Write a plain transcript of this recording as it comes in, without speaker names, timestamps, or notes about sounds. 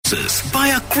by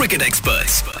our cricket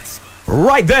experts.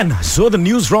 Right then, so the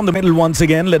news from the middle once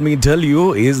again, let me tell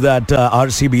you, is that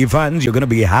RCB fans, you're going to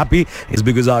be happy. It's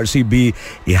because RCB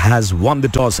has won the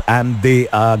toss and they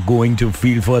are going to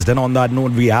field first. And on that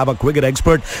note, we have a cricket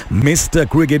expert, Mr.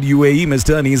 Cricket UAE,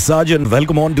 Mr. Sajan.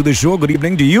 Welcome on to the show. Good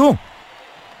evening to you.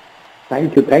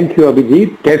 Thank you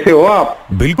Abhijit, कैसे हो आप?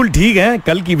 बिल्कुल ठीक है.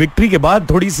 कल की victory के बाद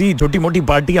थोड़ी सी छोटी मोटी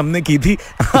पार्टी हमने की थी.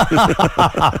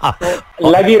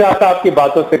 लग ही रहा था आपकी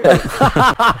बातों से कल.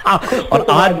 और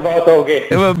आज बहुत हो गए.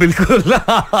 बिल्कुल.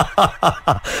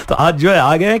 तो आज जो है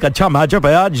आ गए, एक अच्छा मैचअप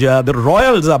है आज. The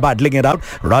Royals are battling it out.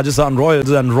 Rajasthan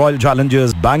Royals and Royal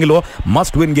Challengers Bangalore.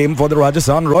 Must win game for the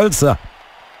Rajasthan Royals.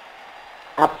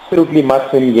 Absolutely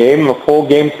must win game. 4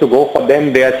 games to go for them.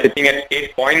 They are sitting at 8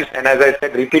 points, and as I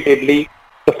said repeatedly,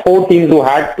 the 4 teams who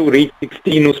had to reach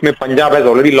 16, उसमें Punjab has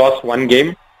already lost 1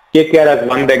 game. KKR has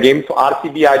won their game. So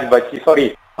RCB आज बची. Sorry,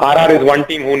 RR is one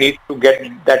team who needs to get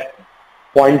that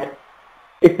point.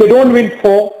 If they don't win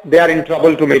 4, they are in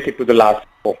trouble to make it to the last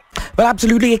 4. पर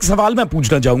absolutely एक सवाल मैं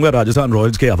पूछना चाहूंगा Rajasthan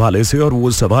Royals के हवाले से, और वो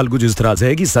सवाल कुछ इस तरह से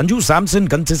है कि संजू सैमसन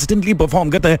कंसिस्टेंटली परफॉर्म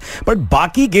करते हैं, बट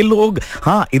बाकी के लोग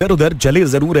हाँ इधर उधर चले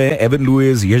जरूर हैं. एवन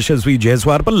लुइस, यशस्वी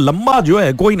जायसवाल, पर लंबा जो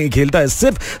है कोई नहीं खेलता है.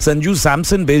 सिर्फ संजू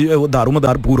सैमसन पे जो है वो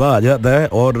दारोमदार पूरा आ जाता है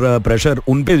और प्रेशर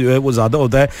उन पे जो है वो ज्यादा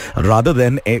होता है rather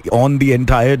than on the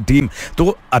entire team.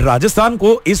 तो राजस्थान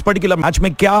को इस पर्टिकुलर मैच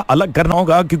में क्या अलग करना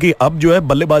होगा, क्योंकि अब जो है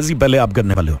बल्लेबाजी पहले आप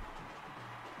करने वाले हो?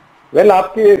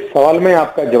 आपके सवाल में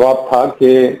आपका जवाब था कि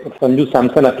संजू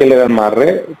सैमसन अकेले रन मार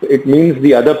रहे. It means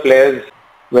the other players,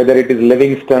 whether it is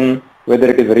Livingstone, whether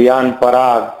it is Riyan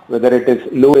Parag, whether it is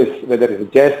Lewis, whether it is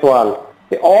Jaiswal,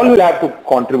 they all will have to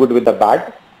contribute with the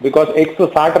bat, because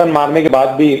 160 run मारने के बाद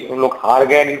भी लोग हार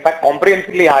गए. In fact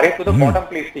comprehensively हारे to the bottom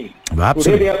place team.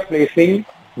 Today they are placing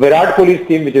Virat Kohli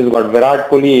team, which is got Virat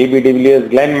Kohli, AB de Villiers,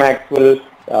 Glenn Maxwell,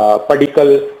 Padikkal,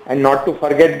 and not to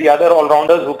forget the other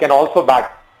allrounders who can also bat.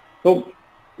 So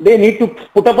they need to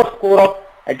put up a score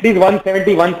of at least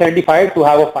 170, 175 to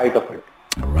have a fight of it.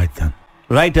 Right then.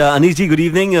 Right Anish ji, good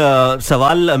evening.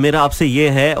 सवाल मेरा आपसे ये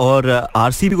है, और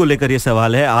RCB को लेकर ये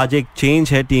सवाल है. आज एक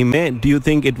चेंज है टीम में. Do you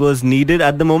think it was needed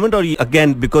at the moment, और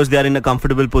again because they are in a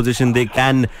comfortable position they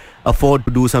can afford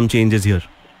to do some changes here?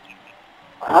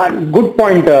 Good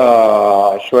point,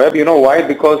 Shoaib. You know why?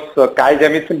 Because Kyle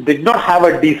Jamieson did not have a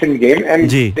decent game,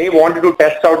 and they wanted to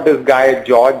test out this guy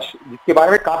George, जिसके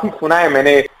बारे में काफी सुना है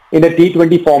मैंने. In the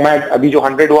T20 format, अभी जो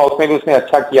 100 हुआ उसमें भी उसने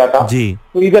अच्छा किया था.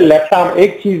 तो इधर लेफ्ट आर्म,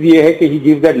 एक चीज ये है कि he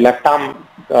gives that left arm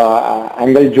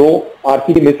angle जो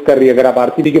आरसीबी मिस कर रही है. अगर आप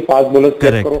आरसीबी के फास्ट बॉलर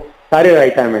चेक करो, सारे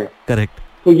राइट आर्म है. करेक्ट.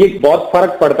 तो ये बहुत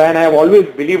फर्क पड़ता है. I have always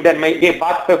believed, and मैं ये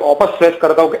बात पे वापस स्ट्रेस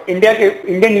करता हूँ कि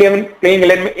इंडियन प्लेइंग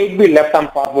 11 में एक भी लेफ्ट आर्म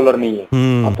फास्ट बॉलर नहीं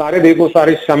है. आप सारे देखो,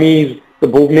 सारे Shamis, the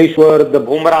Bhuvneshwar, the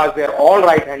Bumrah, they are all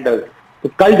right handers. तो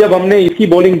कल जब हमने इसकी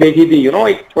बॉलिंग देखी थी, यू नो,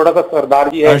 एक छोटा सा सरदार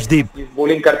जी है,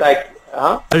 बॉलिंग करता है,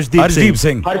 हर्षदीप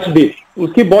सिंह,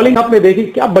 उसकी बॉलिंग आपने देखी,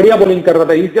 क्या बढ़िया बॉलिंग कर रहा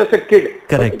था. Is just a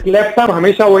kid. Left arm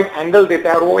हमेशा वो एक एंगल देता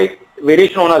है, और वो एक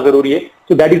वेरिएशन होना जरूरी है.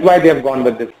 So that is why they have gone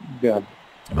with this.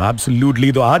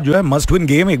 Absolutely. तो आज जो है मस्ट विन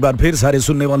गेम. एक बार फिर सारे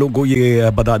सुनने वालों को ये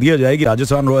बता दिया जाए कि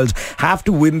Rajasthan Royals have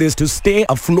to win this to stay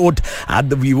afloat at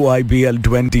the Vivo IPL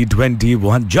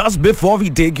 2021. Just before we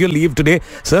take your leave today,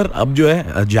 sir, अब जो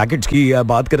है जैकेट्स की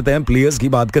बात करते हैं, प्लेयर्स की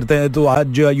बात करते हैं, तो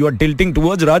आज you are tilting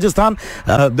towards Rajasthan.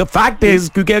 The fact is,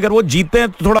 क्योंकि अगर वो जीतते हैं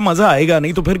तो थोड़ा मजा आएगा,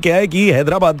 नहीं तो फिर क्या है कि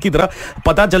हैदराबाद की तरह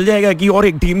पता चल जाएगा कि और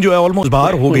एक टीम जो है ऑलमोस्ट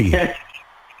बाहर हो गई है.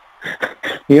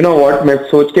 You know what, मैं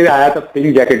सोच के आया था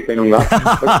पिंक जैकेट पहनूंगा,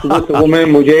 सुबह में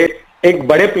मुझे एक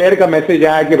बड़े प्लेयर का मैसेज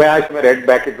आया कि भाई आज मैं रेड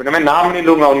जैकेट पहना. मैं नाम नहीं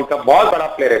लूंगा उनका, बहुत बड़ा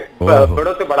प्लेयर है,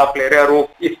 बड़ों से बड़ा प्लेयर है, और वो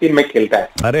इस टीम में खेलता है.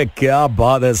 अरे क्या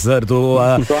बात है सर. तो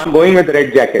I am going with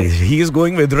red jacket. He is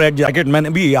going with red jacket. मैंने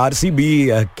भी आरसीबी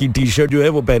की टी शर्ट जो है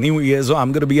वो पहनी हुई है, सो I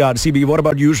am going to be RCB. What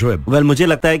about you Shoaib? Well, मुझे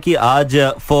लगता है कि आज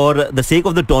for the sake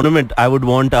of the tournament I would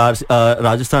want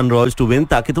Rajasthan Royals to win,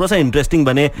 ताकि थोड़ा सा इंटरेस्टिंग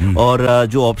बने और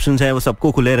जो ऑप्शंस हैं वो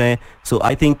सबको खुले रहें. सो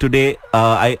I think today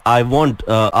I want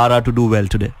RR to do well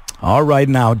today. All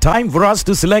right, now time for us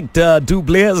to select 2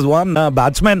 players, one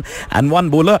batsman and one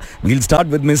bowler. We'll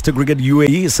start with Mr. Cricket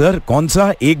UAE. Sir, कौन सा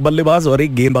एक बल्लेबाज और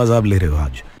एक गेंदबाज आप ले रहे हो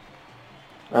आज?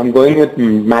 I'm going with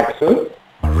Maxwell.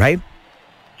 All right.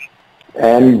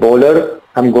 And bowler,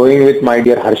 I'm going with my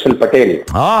dear Harshal Patel.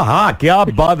 हाँ, क्या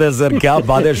बात है सर, क्या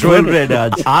बात है. शोएब रेड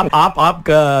आज आप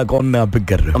कौन पिक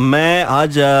कर रहे हो? मैं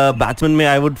आज बैट्समैन में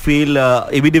I would feel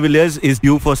AB de Villiers is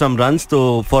due for some runs, तो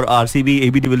for RCB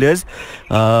AB de Villiers.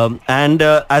 And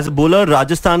as a bowler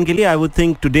Rajasthan के लिए I would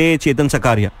think today Chetan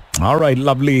Sakariya. Alright,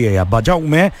 lovely. बचाऊं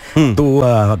मैं तो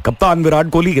कप्तान विराट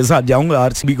कोहली के साथ जाऊंगा।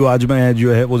 आरसीबी को आज मैं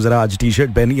जो है वो जरा आज टी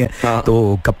शर्ट पहनी है,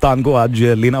 तो कप्तान को आज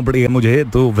लेना पड़ेगा मुझे,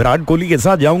 तो विराट कोहली के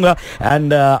साथ जाऊंगा।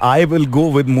 And I will go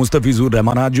with Mustafizur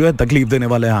Rahman. आज जो है तकलीफ देने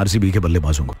वाले हैं आरसीबी के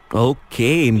बल्लेबाजों को।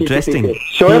 Okay, interesting.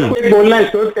 शोएब को एक बोलना है,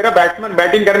 शोएब तेरा बैट्समैन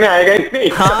बैटिंग करने आएगा इसमें।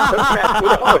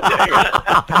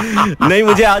 नहीं,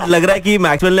 मुझे आज लग रहा है कि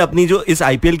मैक्सवेल ने अपनी जो इस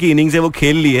आईपीएल की इनिंग्स है वो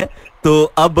खेल ली है, तो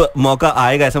अब मौका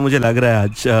आएगा ऐसा मुझे लग रहा है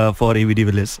आज for AB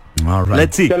de Villiers.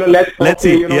 Let's see, let's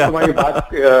see, तुम्हारी बात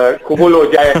कबूल हो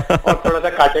जाए और थोड़ा सा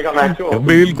काटे का मैच हो।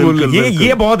 बिल्कुल,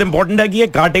 ये बहुत इंपॉर्टेंट है कि ये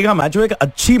काटे का मैच हो, एक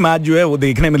अच्छी मैच जो है वो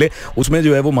देखने मिले, उसमें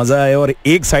जो है वो मजा आए और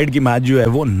एक साइड की मैच जो है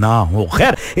वो ना हो।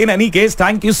 खैर, in any case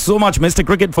thank you so much mister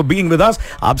cricket for being with us.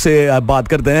 आपसे बात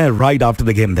करते हैं right after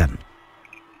the game then.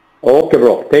 Okay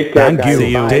bro, take care. Thank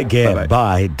you, take care,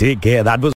 bye, take care. That was